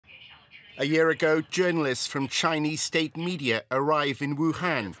A year ago, journalists from Chinese state media arrive in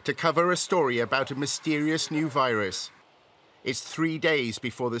Wuhan to cover a story about a mysterious new virus. It's 3 days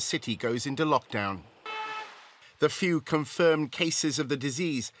before the city goes into lockdown. The few confirmed cases of the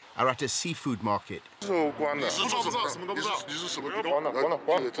disease are at a seafood market.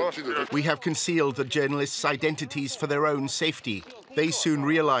 We have concealed the journalists' identities for their own safety. They soon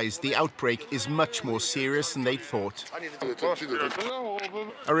realized the outbreak is much more serious than they thought.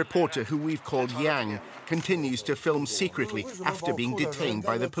 A reporter who we've called Yang continues to film secretly after being detained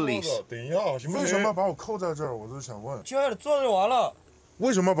by the police.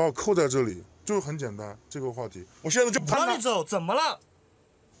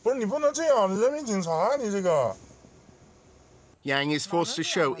 Yang is forced to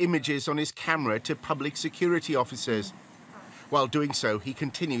show images on his camera to public security officers. While doing so, he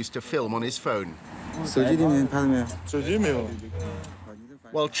continues to film on his phone.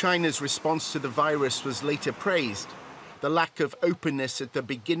 While China's response to the virus was later praised, the lack of openness at the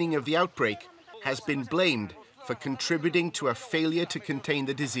beginning of the outbreak has been blamed for contributing to a failure to contain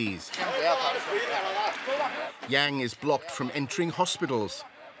the disease. Yang is blocked from entering hospitals.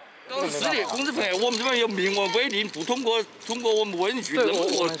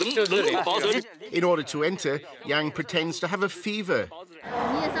 In order to enter, Yang pretends to have a fever.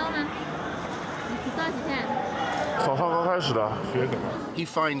 He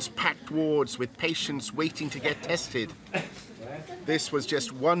finds packed wards with patients waiting to get tested. This was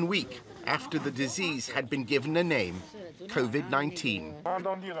just 1 week after the disease had been given a name, COVID-19.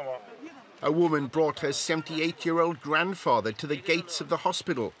 A woman brought her 78-year-old grandfather to the gates of the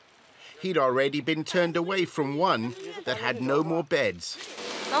hospital. He'd already been turned away from one that had no more beds.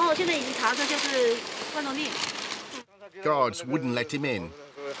 Guards wouldn't let him in.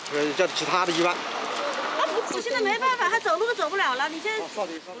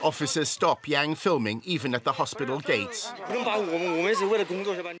 Officers stop Yang filming even at the hospital gates.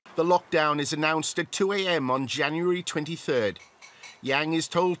 The lockdown is announced at 2 a.m. on January 23rd. Yang is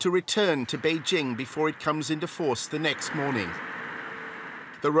told to return to Beijing before it comes into force the next morning.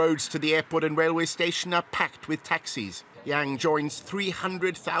 The roads to the airport and railway station are packed with taxis. Yang joins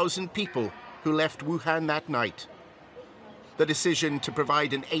 300,000 people who left Wuhan that night. The decision to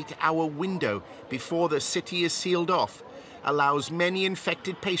provide an 8-hour window before the city is sealed off allows many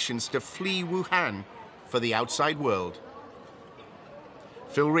infected patients to flee Wuhan for the outside world.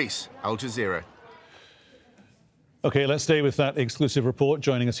 Phil Rees, Al Jazeera. OK, let's stay with that exclusive report.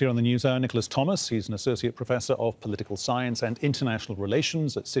 Joining us here on the NewsHour, Nicholas Thomas. He's an Associate Professor of Political Science and International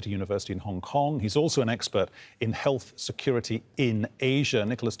Relations at City University in Hong Kong. He's also an expert in health security in Asia.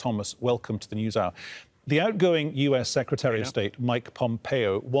 Nicholas Thomas, welcome to the NewsHour. The outgoing US Secretary of State, Mike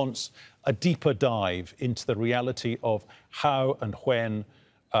Pompeo, wants a deeper dive into the reality of how and when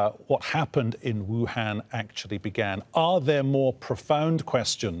what happened in Wuhan actually began. Are there more profound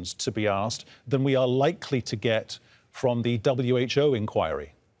questions to be asked than we are likely to get from the WHO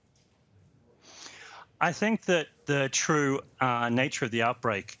inquiry? I think that the true nature of the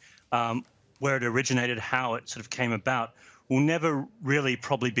outbreak, where it originated, how it sort of came about, will never really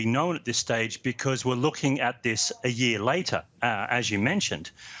probably be known at this stage because we're looking at this a year later, as you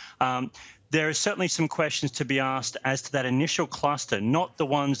mentioned. There are certainly some questions to be asked as to that initial cluster, not the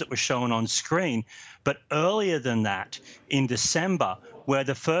ones that were shown on screen, but earlier than that, in December, where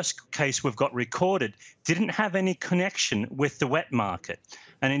the first case we've got recorded didn't have any connection with the wet market.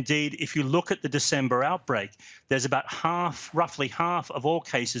 And indeed, if you look at the December outbreak, there's about roughly half of all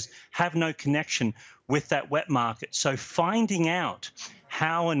cases have no connection with that wet market. So finding out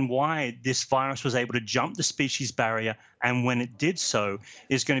how and why this virus was able to jump the species barrier and when it did so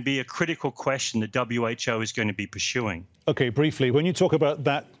is going to be a critical question the WHO is going to be pursuing. OK, briefly, when you talk about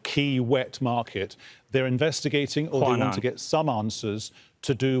that key wet market, they're investigating or they want to get some answers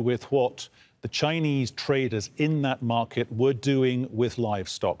to do with what the Chinese traders in that market were doing with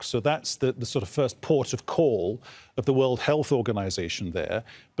livestock. So that's the sort of first port of call of the World Health Organization there.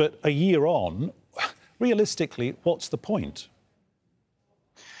 But a year on, realistically, what's the point?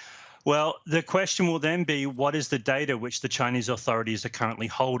 Well, the question will then be, what is the data which the Chinese authorities are currently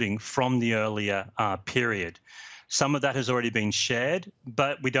holding from the earlier period? Some of that has already been shared,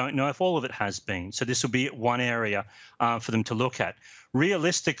 but we don't know if all of it has been. So this will be one area for them to look at.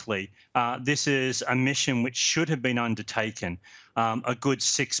 Realistically, this is a mission which should have been undertaken a good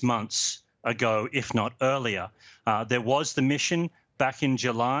 6 months ago, if not earlier. There was the mission back in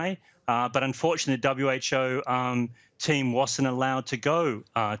July, but unfortunately, the WHO team wasn't allowed to go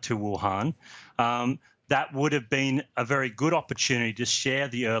to Wuhan. That would have been a very good opportunity to share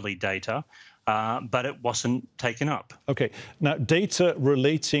the early data. but it wasn't taken up. OK. Now, data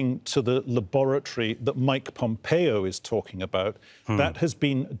relating to the laboratory that Mike Pompeo is talking about, that has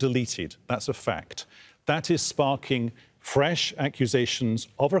been deleted. That's a fact. That is sparking fresh accusations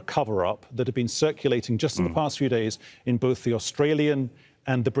of a cover-up that have been circulating just in the past few days in both the Australian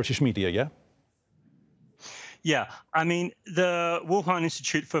and the British media, yeah? Yeah, I mean, the Wuhan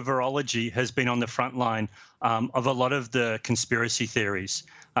Institute for Virology has been on the front line of a lot of the conspiracy theories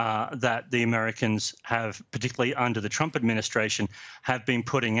that the Americans have, particularly under the Trump administration, have been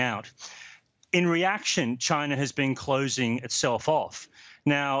putting out. In reaction, China has been closing itself off.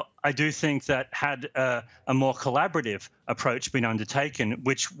 Now, I do think that had a more collaborative approach been undertaken,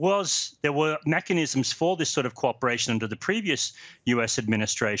 there were mechanisms for this sort of cooperation under the previous US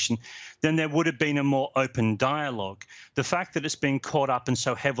administration, then there would have been a more open dialogue. The fact that it's been caught up and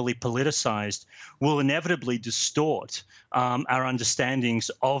so heavily politicized will inevitably distort our understandings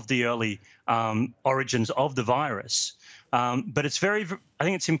of the early origins of the virus. But I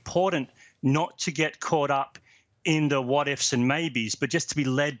think it's important not to get caught up in the what ifs and maybes, but just to be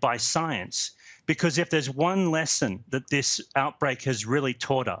led by science. Because if there's one lesson that this outbreak has really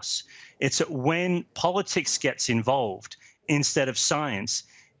taught us, it's that when politics gets involved instead of science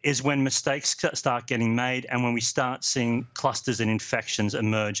is when mistakes start getting made and when we start seeing clusters and infections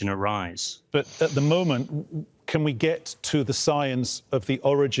emerge and arise. But at the moment, can we get to the science of the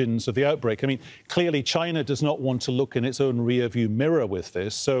origins of the outbreak? I mean, clearly China does not want to look in its own rearview mirror with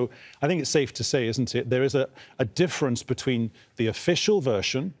this. So I think it's safe to say, isn't it, there is a difference between the official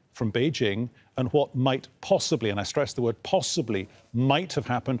version from Beijing and what might possibly, and I stress the word possibly, might have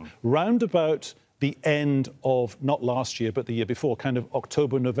happened round about the end of, not last year, but the year before, kind of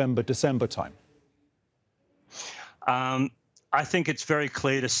October, November, December time? I think it's very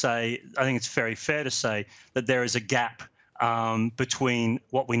clear to say, I think it's very fair to say that there is a gap between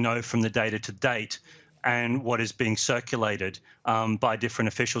what we know from the data to date and what is being circulated by different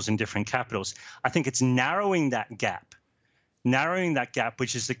officials in different capitals. I think it's narrowing that gap,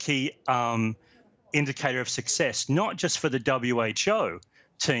 which is the key indicator of success, not just for the WHO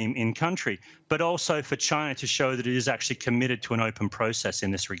team in country, but also for China to show that it is actually committed to an open process in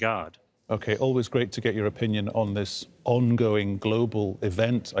this regard. OK, always great to get your opinion on this ongoing global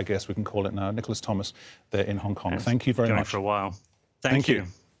event, I guess we can call it now. Nicholas Thomas there in Hong Kong. Thank you very much. Going for a while. Thank you.